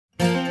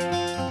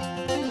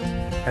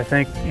I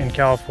think in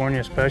California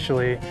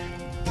especially,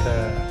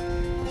 the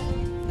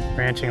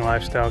ranching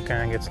lifestyle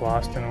kind of gets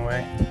lost in a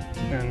way,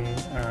 and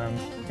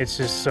it's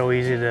just so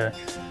easy to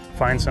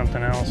find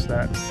something else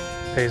that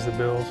pays the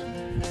bills.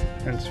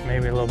 And it's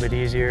maybe a little bit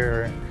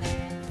easier, or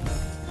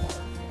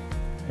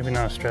maybe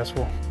not as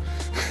stressful.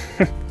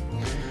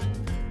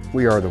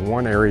 We are the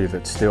one area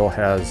that still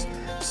has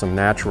some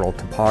natural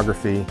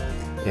topography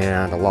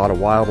and a lot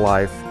of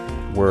wildlife,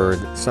 where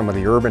some of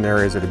the urban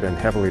areas that have been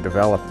heavily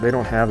developed, they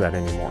don't have that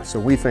anymore. So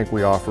we think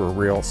we offer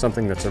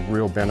something that's a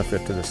real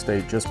benefit to the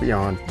state, just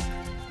beyond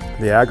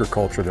the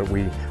agriculture that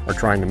we are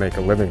trying to make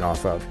a living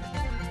off of.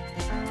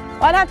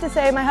 Well, I'd have to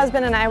say my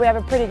husband and I, we have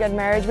a pretty good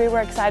marriage. We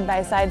work side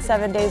by side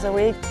 7 days a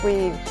week.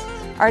 We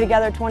are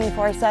together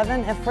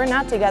 24/7. If we're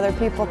not together,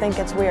 people think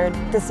it's weird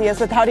to see us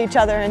without each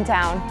other in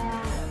town.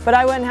 But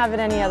I wouldn't have it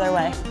any other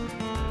way.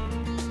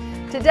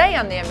 Today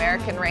on The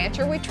American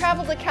Rancher, we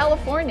travel to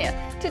California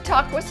to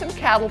talk with some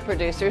cattle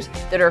producers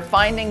that are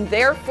finding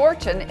their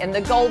fortune in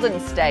the Golden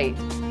State.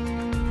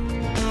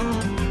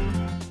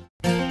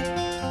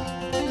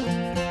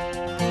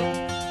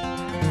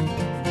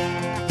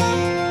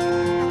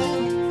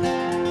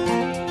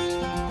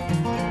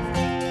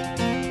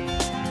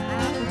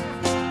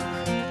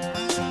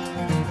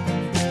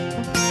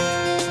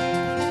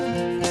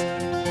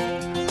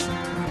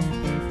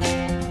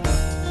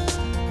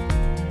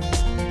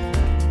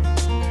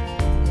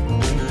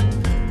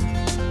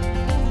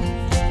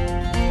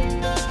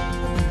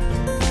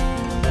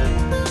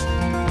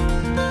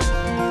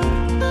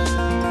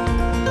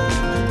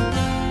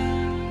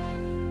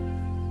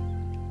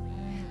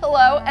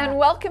 Hello and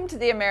welcome to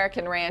The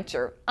American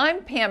Rancher.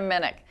 I'm Pam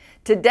Minnick.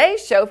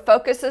 Today's show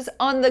focuses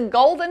on the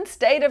Golden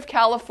State of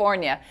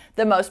California,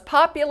 the most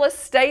populous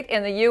state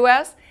in the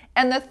U.S.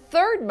 and the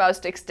third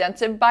most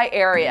extensive by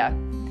area.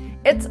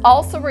 It's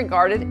also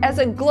regarded as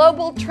a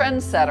global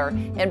trendsetter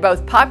in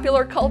both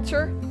popular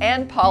culture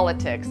and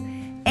politics,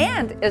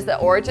 and is the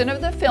origin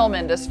of the film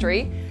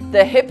industry,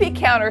 the hippie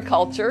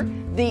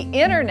counterculture, the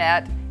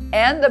internet,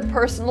 and the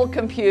personal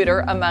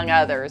computer, among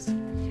others.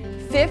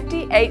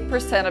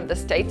 58% of the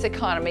state's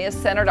economy is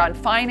centered on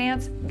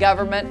finance,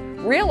 government,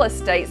 real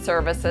estate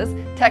services,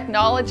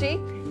 technology,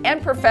 and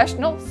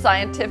professional,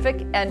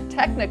 scientific, and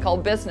technical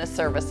business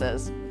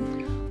services.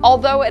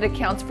 Although it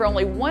accounts for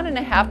only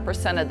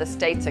 1.5% of the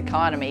state's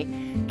economy,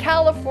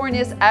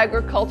 California's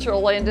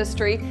agricultural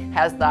industry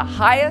has the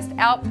highest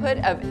output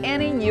of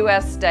any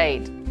U.S.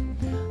 state.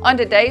 On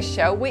today's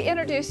show, we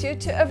introduce you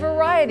to a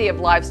variety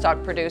of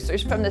livestock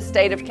producers from the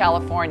state of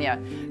California,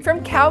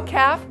 from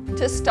cow-calf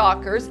to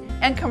stockers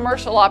and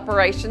commercial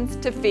operations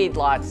to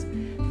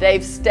feedlots.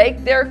 They've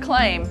staked their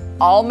claim,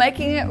 all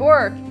making it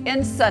work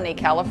in sunny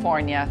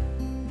California.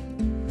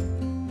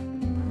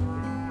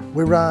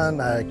 We run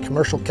a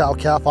commercial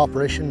cow-calf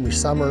operation. We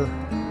summer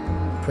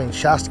between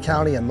Shasta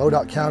County and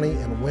Modoc County,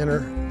 and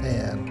winter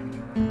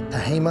and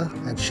Tehama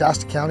and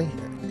Shasta County.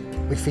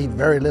 We feed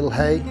very little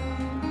hay.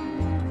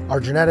 Our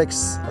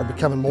genetics are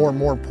becoming more and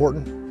more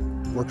important.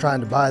 We're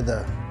trying to buy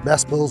the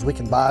best bulls we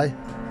can buy.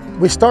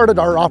 We started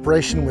our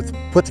operation with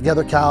put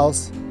together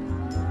cows.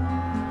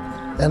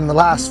 And in the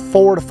last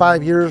 4 to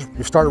 5 years,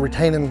 we've started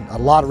retaining a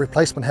lot of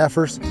replacement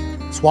heifers,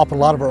 swapping a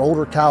lot of our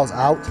older cows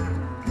out,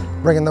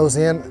 bringing those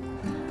in.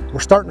 We're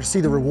starting to see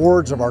the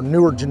rewards of our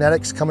newer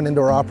genetics coming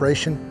into our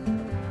operation,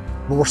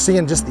 but we're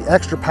seeing just the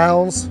extra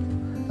pounds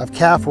of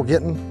calf we're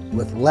getting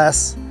with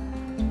less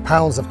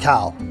pounds of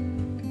cow.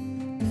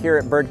 Here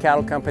at Bird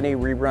Cattle Company,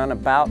 we run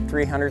about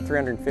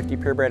 350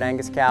 purebred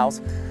Angus cows.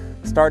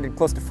 Started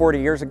close to 40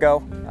 years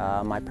ago.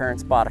 My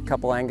parents bought a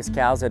couple Angus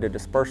cows at a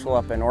dispersal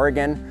up in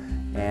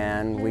Oregon,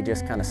 and we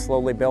just kind of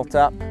slowly built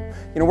up.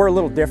 You know, we're a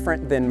little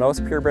different than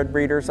most purebred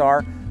breeders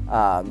are.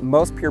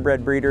 Most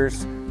purebred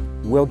breeders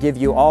will give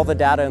you all the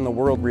data in the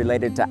world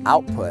related to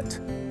output,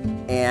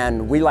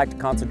 and we like to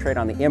concentrate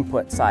on the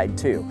input side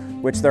too,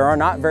 which there are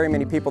not very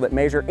many people that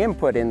measure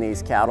input in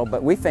these cattle,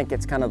 but we think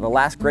it's kind of the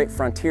last great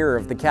frontier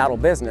of the cattle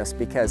business,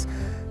 because,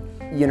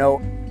 you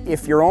know,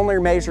 if you're only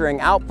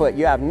measuring output,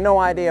 you have no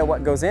idea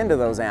what goes into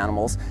those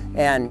animals,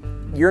 and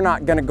you're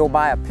not going to go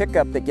buy a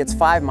pickup that gets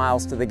 5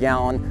 miles to the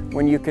gallon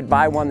when you could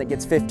buy one that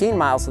gets 15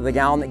 miles to the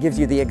gallon that gives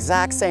you the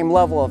exact same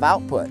level of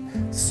output.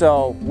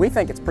 So we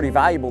think it's pretty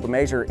valuable to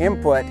measure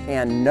input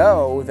and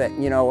know that,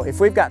 you know, if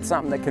we've got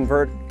something that can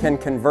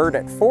convert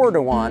at 4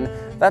 to 1,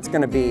 that's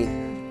going to be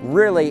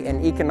really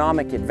an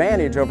economic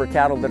advantage over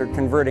cattle that are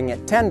converting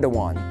at 10 to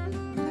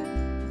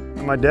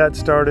 1. My dad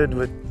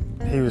started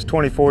he was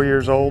 24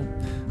 years old,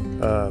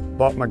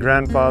 bought my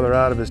grandfather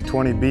out of his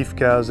 20 beef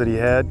cows that he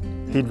had.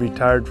 He'd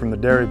retired from the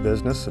dairy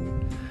business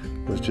and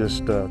was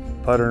just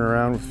puttering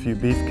around with a few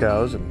beef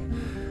cows.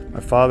 And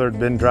my father had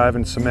been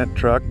driving cement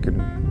truck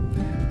and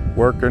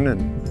working,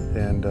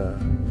 and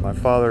my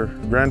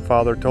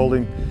grandfather told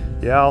him,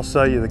 yeah, I'll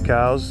sell you the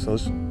cows.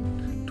 Those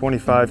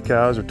 25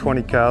 cows or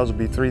 20 cows will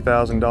be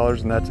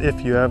 $3,000, and that's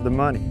if you have the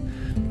money.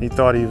 He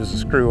thought he was a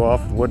screw off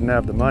and wouldn't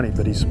have the money,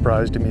 but he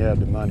surprised him he had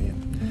the money.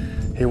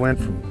 And he went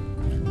from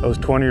those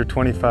 20 or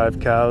 25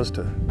 cows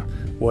to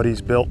what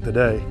he's built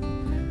today.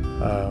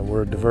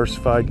 We're a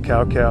diversified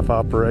cow-calf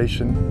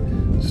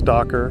operation,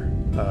 stocker.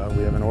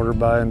 We have an order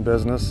buying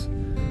business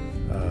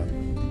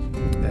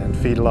and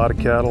feed a lot of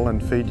cattle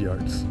and feed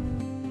yards.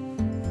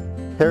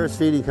 Harris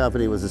Feeding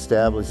Company was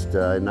established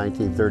in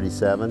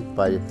 1937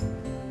 by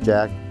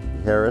Jack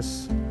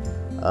Harris.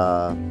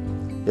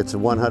 It's a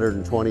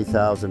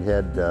 120,000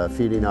 head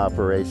feeding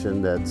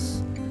operation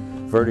that's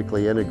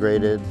vertically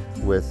integrated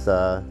with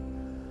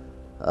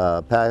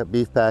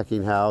beef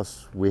packing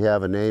house. We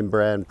have a name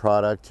brand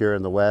product here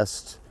in the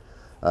West,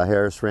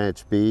 Harris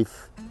Ranch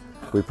beef.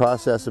 We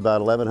process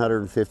about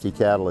 1,150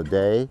 cattle a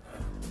day.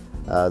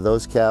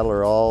 Those cattle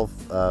are all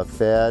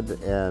fed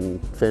and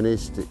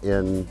finished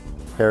in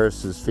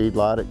Harris's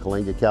feedlot at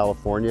Coalinga,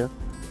 California.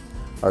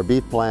 Our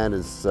beef plant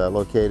is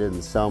located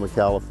in Selma,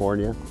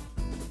 California.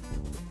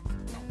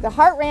 The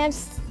Hart Ranch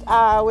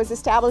was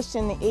established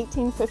in the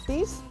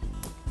 1850s,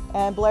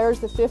 and Blair's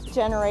the 5th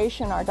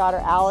generation. Our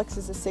daughter Alex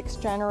is the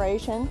 6th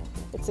generation.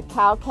 It's a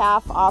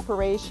cow-calf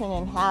operation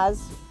and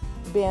has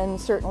been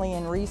certainly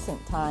in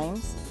recent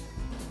times.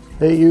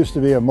 It used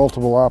to be a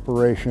multiple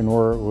operation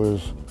where it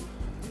was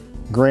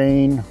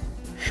grain,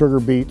 sugar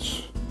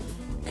beets,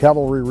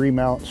 cavalry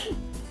remounts,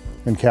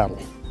 and cattle.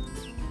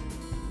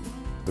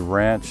 The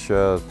ranch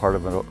is part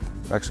of a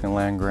Mexican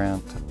land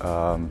grant,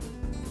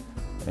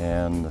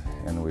 and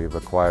we've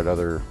acquired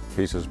other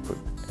pieces to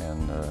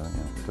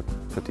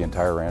put the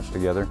entire ranch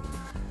together.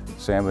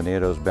 San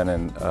Benito's been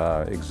in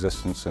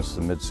existence since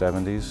the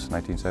mid-70s,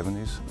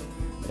 1970s,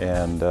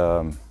 and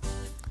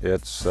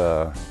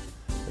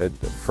it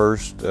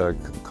first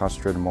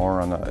concentrated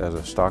more on as a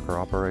stocker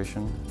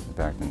operation, in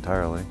fact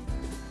entirely,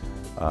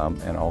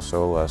 and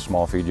also a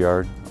small feed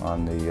yard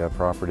on the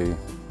property,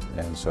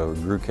 and so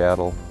grew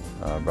cattle,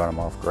 brought them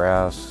off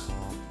grass,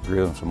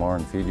 grew them some more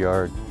in the feed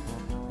yard,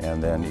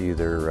 and then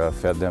either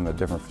fed them at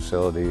different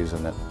facilities,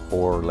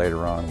 or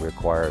later on we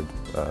acquired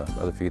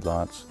other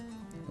feedlots.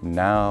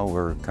 Now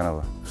we're kind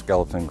of a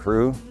skeleton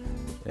crew,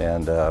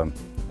 but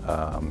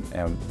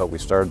we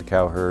started the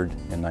cow herd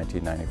in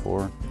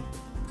 1994,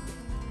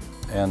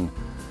 and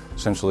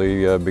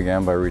essentially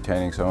began by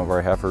retaining some of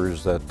our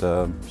heifers, some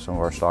of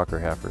our stocker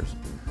heifers.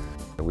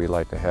 We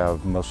like to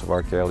have most of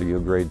our cattle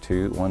yield grade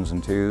 1s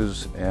and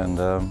 2s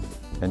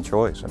and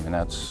choice. I mean,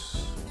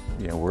 that's,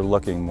 we're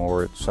looking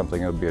more at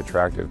something that would be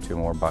attractive to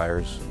more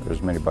buyers,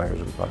 as many buyers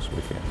as we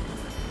possibly can.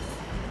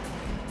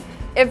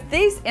 If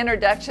these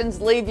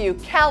introductions leave you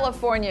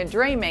California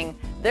dreaming,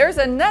 there's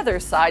another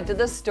side to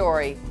the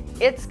story.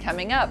 It's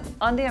coming up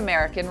on The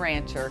American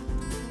Rancher.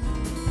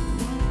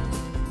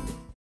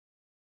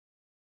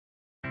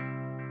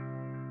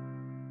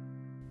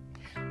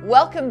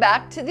 Welcome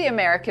back to The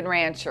American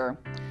Rancher.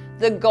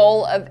 The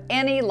goal of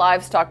any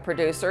livestock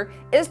producer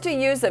is to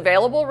use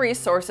available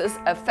resources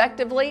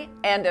effectively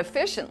and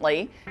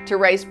efficiently to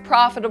raise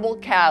profitable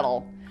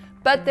cattle.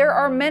 But there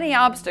are many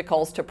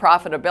obstacles to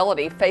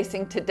profitability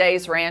facing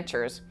today's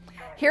ranchers.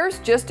 Here's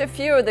just a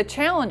few of the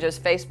challenges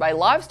faced by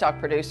livestock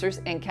producers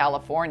in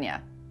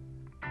California.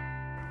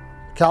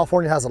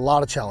 California has a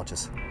lot of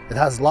challenges. It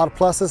has a lot of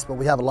pluses, but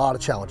we have a lot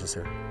of challenges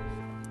here.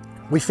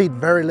 We feed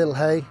very little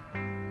hay.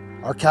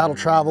 Our cattle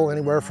travel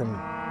anywhere from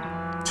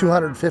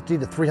 250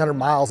 to 300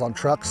 miles on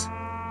trucks,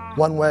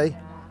 one way,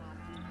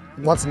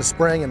 once in the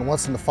spring and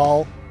once in the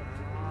fall.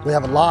 We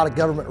have a lot of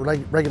government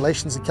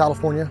regulations in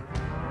California.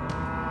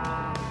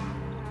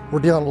 We're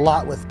dealing a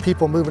lot with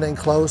people moving in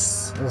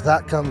close, and with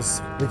that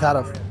comes, we've had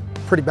a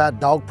pretty bad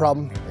dog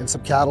problem in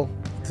some cattle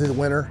through the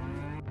winter.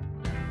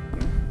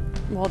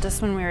 Well,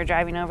 just when we were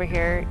driving over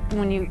here,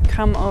 when you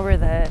come over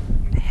the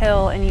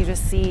hill and you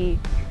just see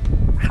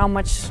how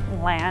much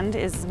land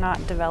is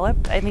not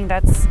developed, I think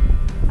that's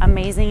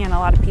amazing, and a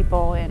lot of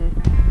people in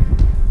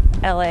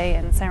LA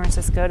and San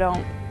Francisco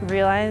don't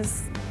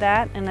realize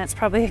that, and that's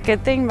probably a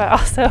good thing, but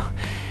also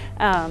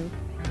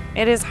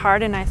it is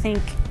hard. And I think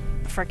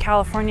for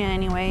California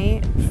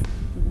anyway,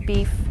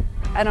 beef,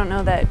 I don't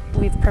know that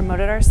we've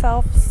promoted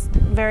ourselves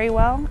very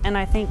well, and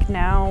I think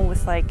now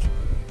with the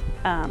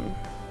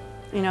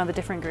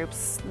different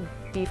groups,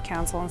 Beef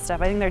Council and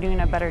stuff, I think they're doing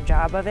a better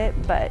job of it,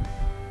 but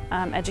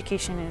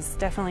education is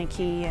definitely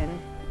key. And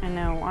I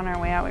know on our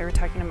way out we were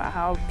talking about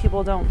how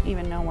people don't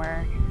even know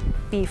where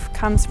beef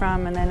comes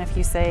from, and then if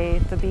you say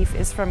the beef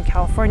is from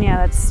California,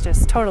 that's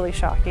just totally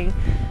shocking.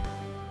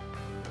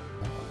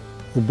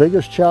 The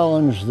biggest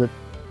challenge that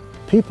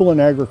people in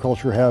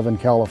agriculture have in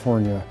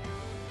California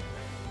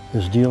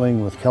is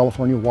dealing with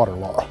California water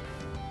law.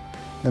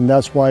 And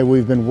that's why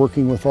we've been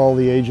working with all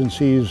the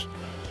agencies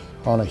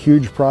on a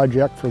huge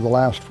project for the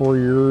last 4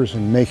 years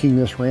and making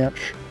this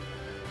ranch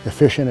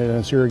efficient in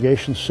its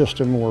irrigation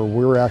system, where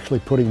we're actually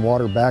putting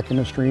water back in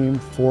the stream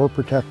for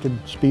protected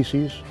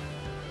species.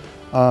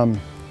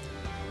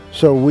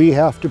 So we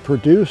have to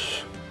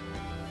produce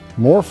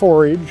more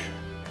forage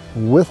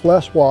with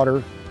less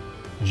water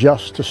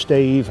just to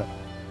stay even.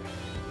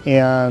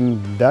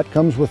 And that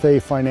comes with a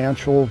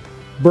financial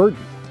burden.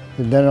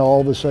 And then all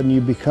of a sudden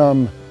you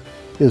become,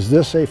 is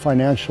this a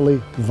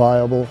financially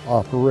viable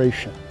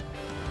operation?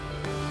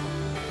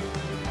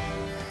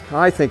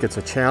 I think it's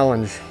a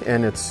challenge,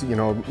 and it's, you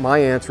know, my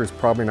answer is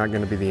probably not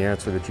going to be the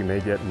answer that you may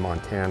get in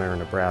Montana or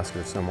Nebraska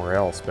or somewhere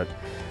else, but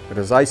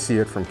as I see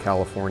it from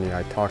California,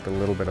 I talked a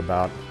little bit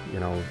about, you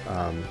know,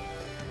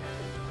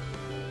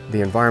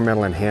 the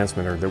environmental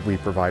enhancement that we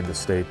provide the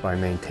state by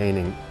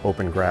maintaining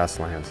open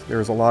grasslands.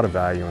 There's a lot of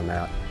value in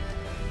that.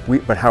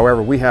 But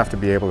however, we have to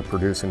be able to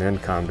produce an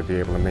income to be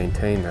able to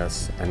maintain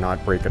this and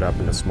not break it up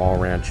into small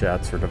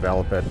ranchettes or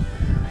develop it.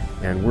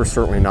 And we're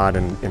certainly not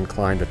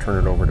inclined to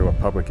turn it over to a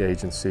public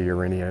agency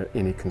or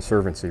any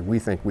conservancy. We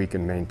think we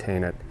can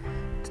maintain it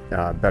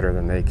better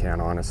than they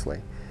can,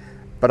 honestly.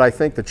 But I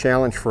think the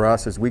challenge for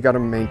us is we got to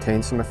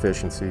maintain some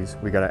efficiencies.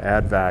 We got to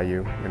add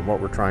value in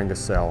what we're trying to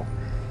sell.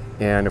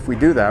 And if we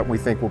do that, we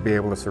think we'll be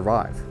able to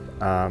survive.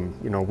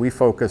 You know, we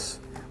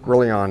focus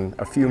really on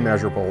a few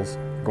measurables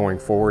going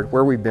forward.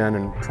 Where we've been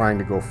and trying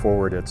to go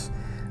forward, it's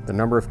the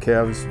number of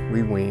calves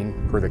we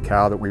wean per the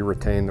cow that we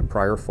retained the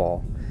prior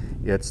fall.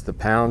 It's the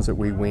pounds that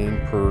we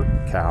wean per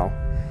cow.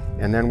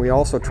 And then we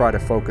also try to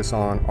focus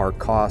on our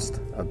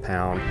cost a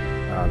pound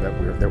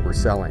that we're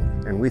selling.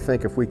 And we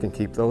think if we can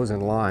keep those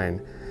in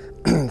line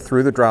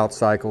through the drought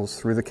cycles,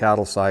 through the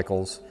cattle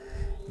cycles,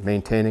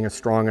 maintaining a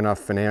strong enough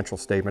financial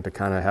statement to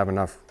kind of have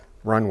enough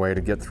runway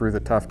to get through the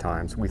tough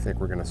times, we think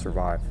we're going to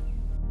survive.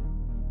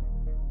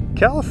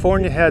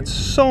 California had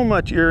so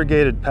much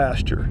irrigated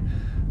pasture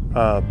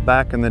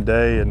back in the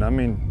day, and I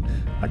mean,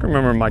 I can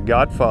remember my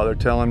godfather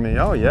telling me,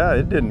 oh yeah,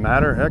 it didn't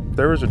matter, heck,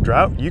 there was a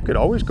drought, you could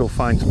always go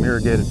find some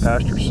irrigated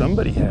pasture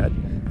somebody had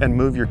and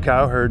move your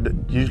cow herd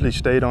that usually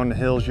stayed on the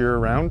hills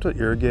year-round to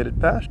irrigated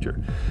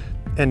pasture.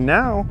 And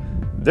now,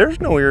 there's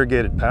no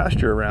irrigated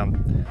pasture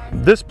around.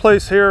 This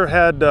place here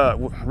had,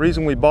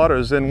 reason we bought it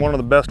is in one of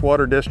the best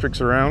water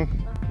districts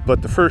around,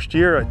 but the first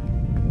year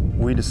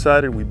we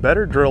decided we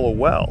better drill a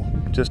well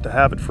just to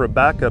have it for a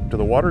backup to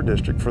the water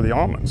district for the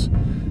almonds.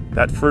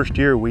 That first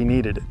year we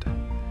needed it.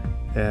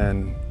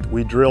 And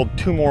we drilled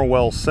 2 more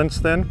wells since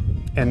then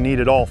and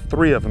needed all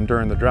 3 of them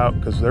during the drought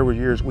because there were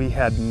years we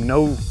had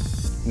no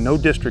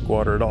district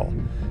water at all.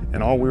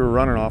 And all we were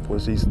running off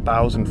was these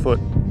 1,000-foot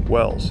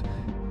wells.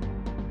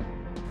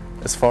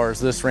 As far as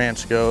this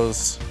ranch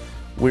goes,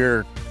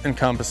 we're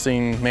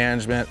encompassing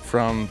management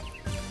from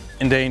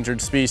endangered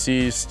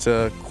species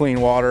to Clean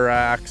Water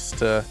Acts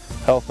to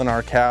health in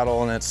our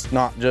cattle, and it's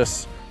not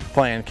just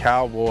playing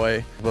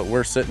cowboy, but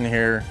we're sitting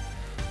here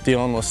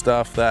dealing with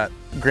stuff that,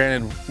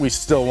 granted, we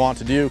still want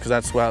to do because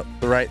that's what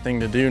the right thing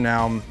to do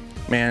now,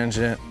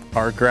 managing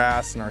our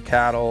grass and our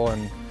cattle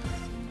and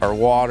our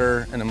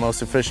water in the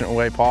most efficient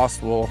way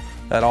possible.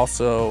 That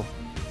also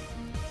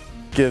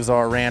gives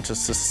our ranch a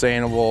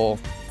sustainable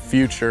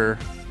future.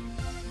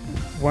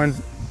 One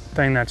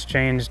thing that's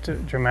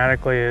changed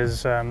dramatically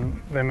is the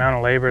amount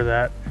of labor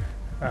that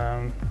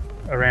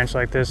a ranch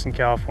like this in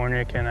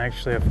California can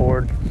actually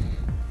afford.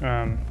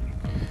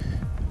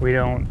 We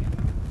don't,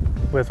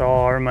 with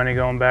all our money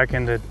going back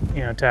into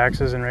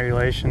taxes and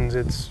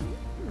regulations,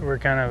 we're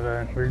kind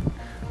of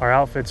our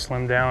outfit's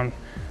slimmed down.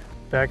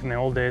 Back in the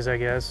old days, I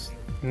guess,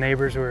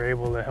 neighbors were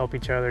able to help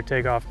each other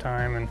take off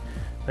time, and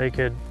they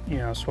could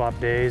swap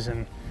days,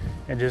 and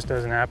it just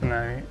doesn't happen.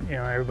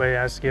 Everybody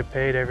has to get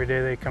paid every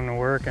day they come to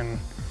work, and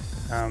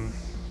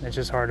it's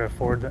just hard to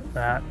afford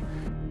that.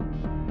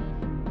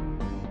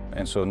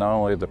 And so not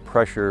only the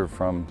pressure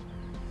from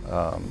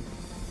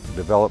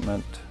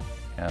development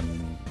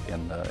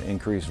and the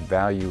increased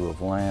value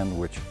of land,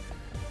 which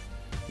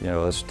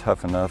is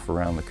tough enough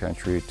around the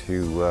country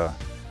to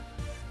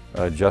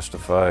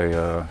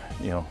justify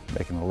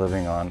making a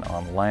living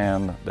on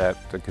land that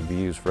could be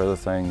used for other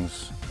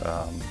things.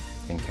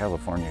 In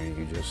California,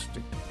 it's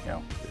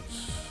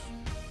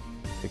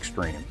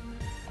extreme.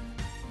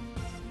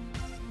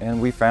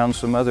 And we found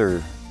some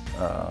other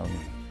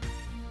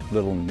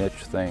little niche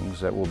things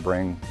that will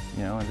bring,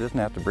 it doesn't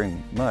have to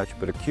bring much,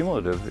 but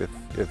accumulative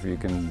if you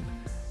can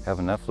have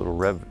enough little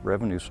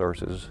revenue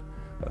sources.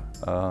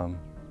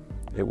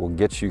 It will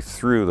get you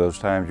through those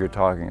times you're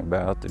talking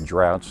about, the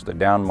droughts, the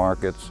down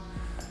markets,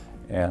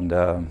 and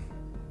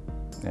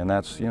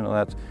that's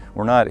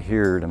we're not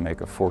here to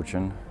make a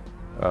fortune.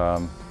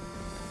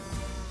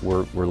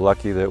 We're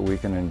lucky that we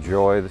can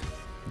enjoy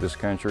this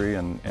country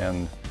and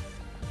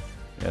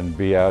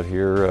be out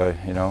here.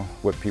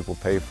 What people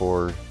pay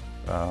for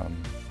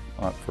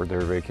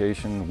their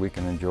vacation, we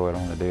can enjoy it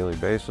on a daily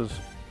basis,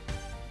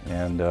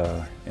 and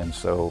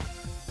so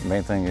the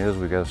main thing is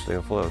we got to stay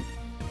afloat.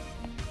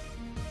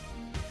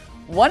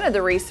 One of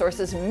the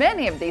resources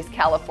many of these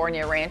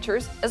California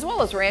ranchers, as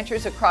well as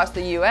ranchers across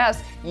the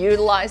U.S.,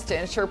 utilize to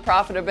ensure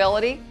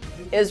profitability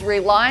is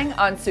relying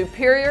on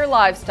superior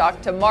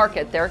livestock to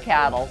market their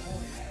cattle.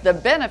 The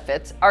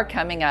benefits are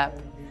coming up.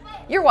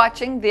 You're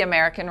watching The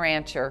American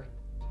Rancher.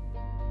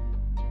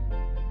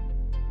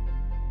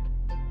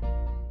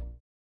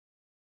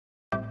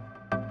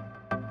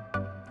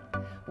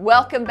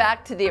 Welcome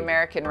back to The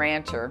American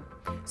Rancher.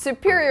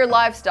 Superior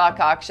Livestock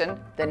Auction,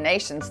 the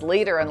nation's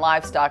leader in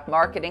livestock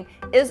marketing,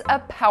 is a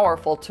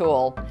powerful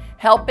tool,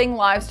 helping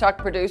livestock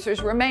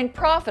producers remain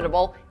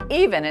profitable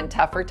even in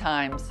tougher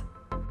times.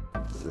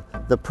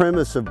 The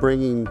premise of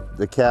bringing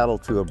the cattle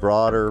to a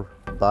broader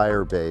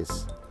buyer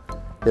base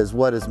is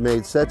what has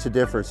made such a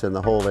difference in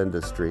the whole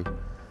industry.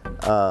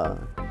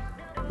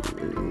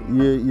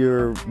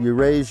 You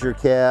raise your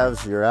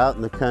calves, you're out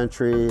in the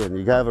country, and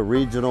you have a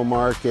regional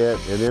market,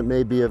 and it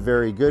may be a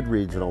very good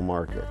regional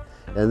market.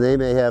 And they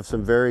may have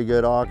some very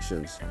good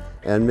auctions,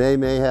 and they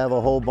may have a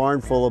whole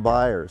barn full of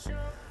buyers.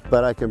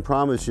 But I can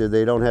promise you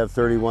they don't have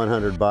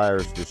 3,100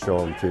 buyers to show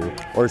them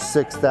to, or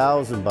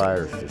 6,000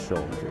 buyers to show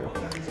them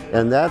to.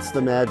 And that's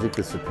the magic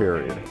of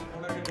Superior.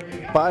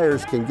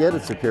 Buyers can get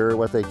at Superior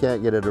what they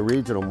can't get at a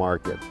regional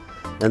market.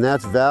 And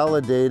that's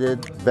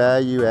validated,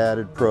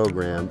 value-added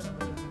programs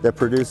that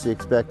produce the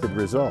expected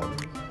result.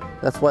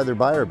 That's why their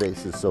buyer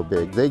base is so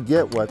big. They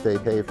get what they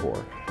pay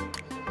for.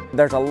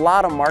 There's a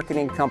lot of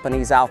marketing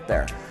companies out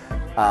there,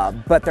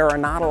 but there are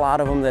not a lot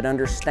of them that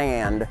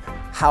understand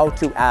how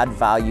to add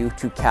value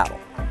to cattle.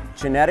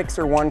 Genetics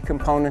are one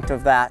component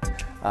of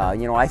that.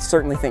 I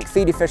certainly think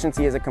feed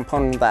efficiency is a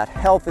component of that.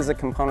 Health is a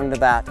component of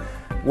that.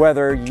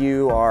 Whether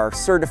you are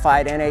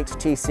certified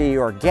NHTC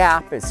or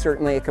GAP is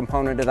certainly a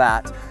component of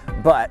that.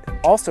 But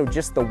also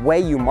just the way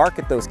you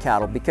market those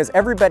cattle, because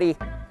everybody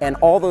and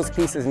all those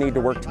pieces need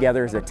to work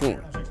together as a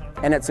team.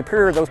 And at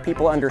Superior, those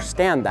people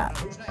understand that.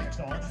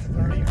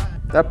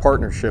 That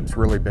partnership's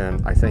really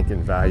been, I think,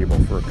 invaluable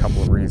for a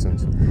couple of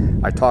reasons.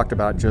 I talked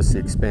about just the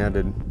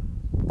expanded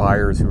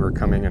buyers who are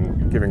coming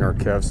and giving our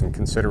calves some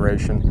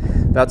consideration.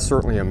 That's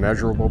certainly a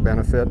measurable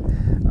benefit.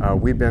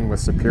 We've been with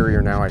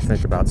Superior now, I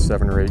think, about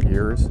 7 or 8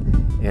 years,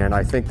 and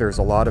I think there's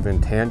a lot of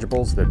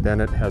intangibles that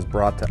Bennett has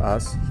brought to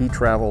us. He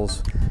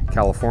travels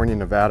California,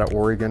 Nevada,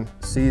 Oregon,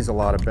 sees a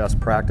lot of best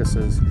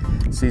practices,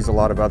 sees a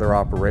lot of other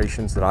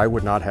operations that I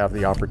would not have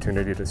the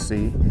opportunity to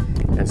see.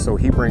 And so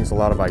he brings a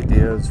lot of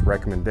ideas,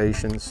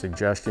 recommendations,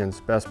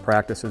 suggestions, best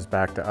practices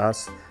back to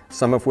us,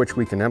 some of which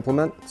we can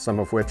implement, some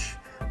of which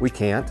we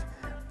can't.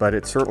 But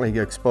it certainly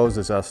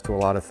exposes us to a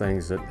lot of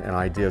things and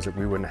ideas that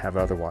we wouldn't have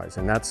otherwise.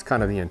 And that's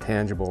kind of the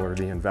intangible or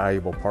the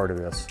invaluable part of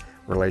this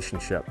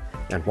relationship,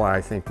 and why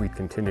I think we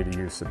continue to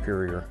use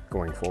Superior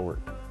going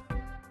forward.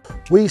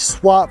 We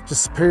swapped to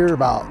Superior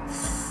about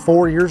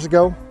 4 years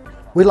ago.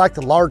 We like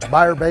the large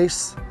buyer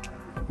base.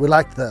 We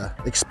like the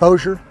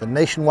exposure, the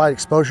nationwide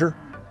exposure.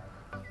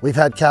 We've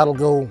had cattle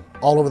go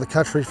all over the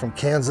country from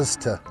Kansas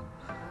to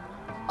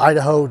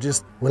Idaho.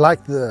 We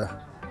like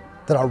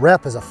that our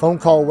rep is a phone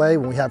call away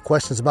when we have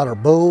questions about our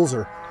bulls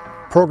or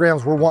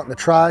programs we're wanting to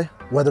try,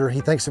 whether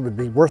he thinks it would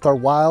be worth our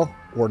while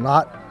or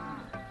not.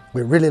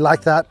 We really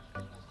like that,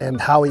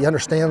 and how he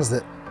understands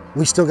that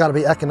we still got to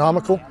be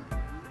economical.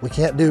 We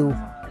can't do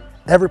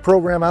every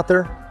program out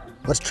there.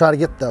 Let's try to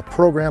get the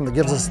program that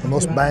gives us the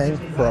most bang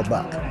for our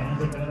buck.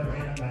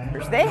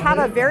 They have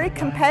a very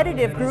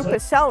competitive group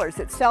of sellers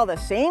that sell the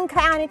same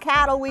kind of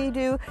cattle we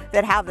do,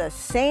 that have the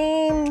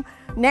same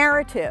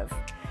narrative.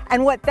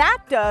 And what that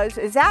does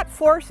is that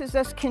forces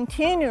us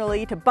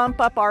continually to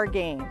bump up our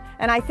game.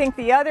 And I think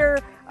the other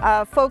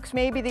folks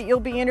maybe that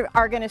you'll be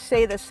are going to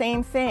say the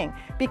same thing,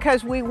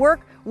 because we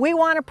want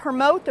to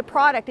promote the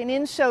product, and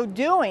in so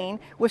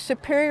doing with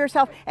Superior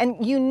Health,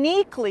 and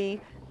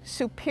uniquely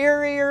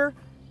Superior,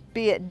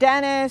 be it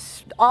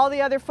Dennis, all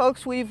the other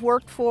folks we've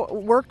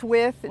worked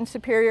with in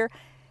Superior,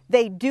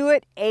 they do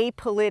it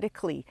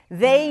apolitically.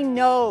 They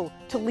know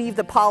to leave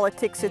the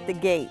politics at the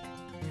gate.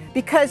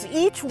 Because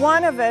each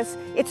one of us,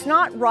 it's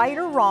not right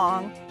or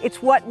wrong,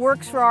 it's what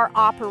works for our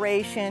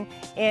operation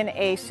in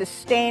a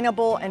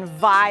sustainable and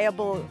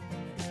viable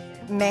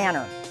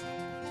manner.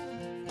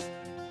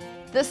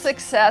 The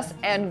success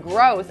and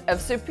growth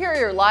of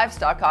Superior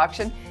Livestock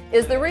Auction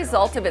is the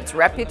result of its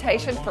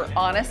reputation for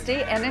honesty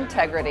and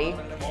integrity,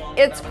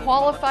 its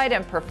qualified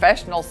and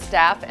professional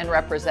staff and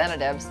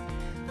representatives,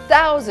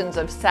 thousands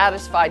of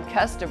satisfied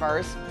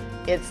customers,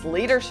 its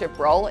leadership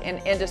role in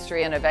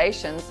industry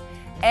innovations,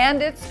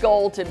 and its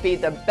goal to be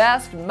the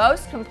best,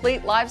 most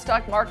complete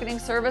livestock marketing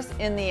service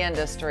in the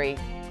industry.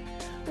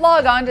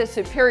 Log on to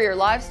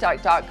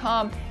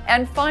SuperiorLivestock.com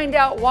and find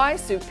out why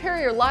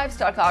Superior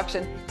Livestock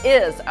Auction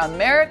is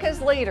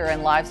America's leader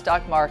in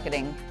livestock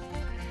marketing.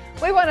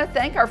 We want to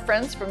thank our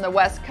friends from the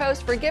West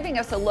Coast for giving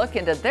us a look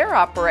into their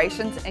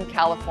operations in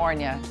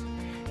California.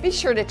 Be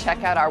sure to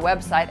check out our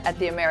website at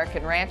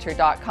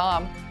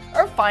theamericanrancher.com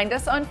or find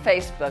us on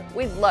Facebook.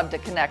 We'd love to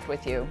connect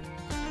with you.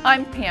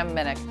 I'm Pam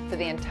Minnick for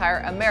the entire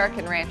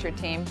American Rancher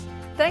team.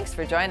 Thanks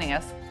for joining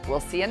us.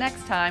 We'll see you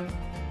next time.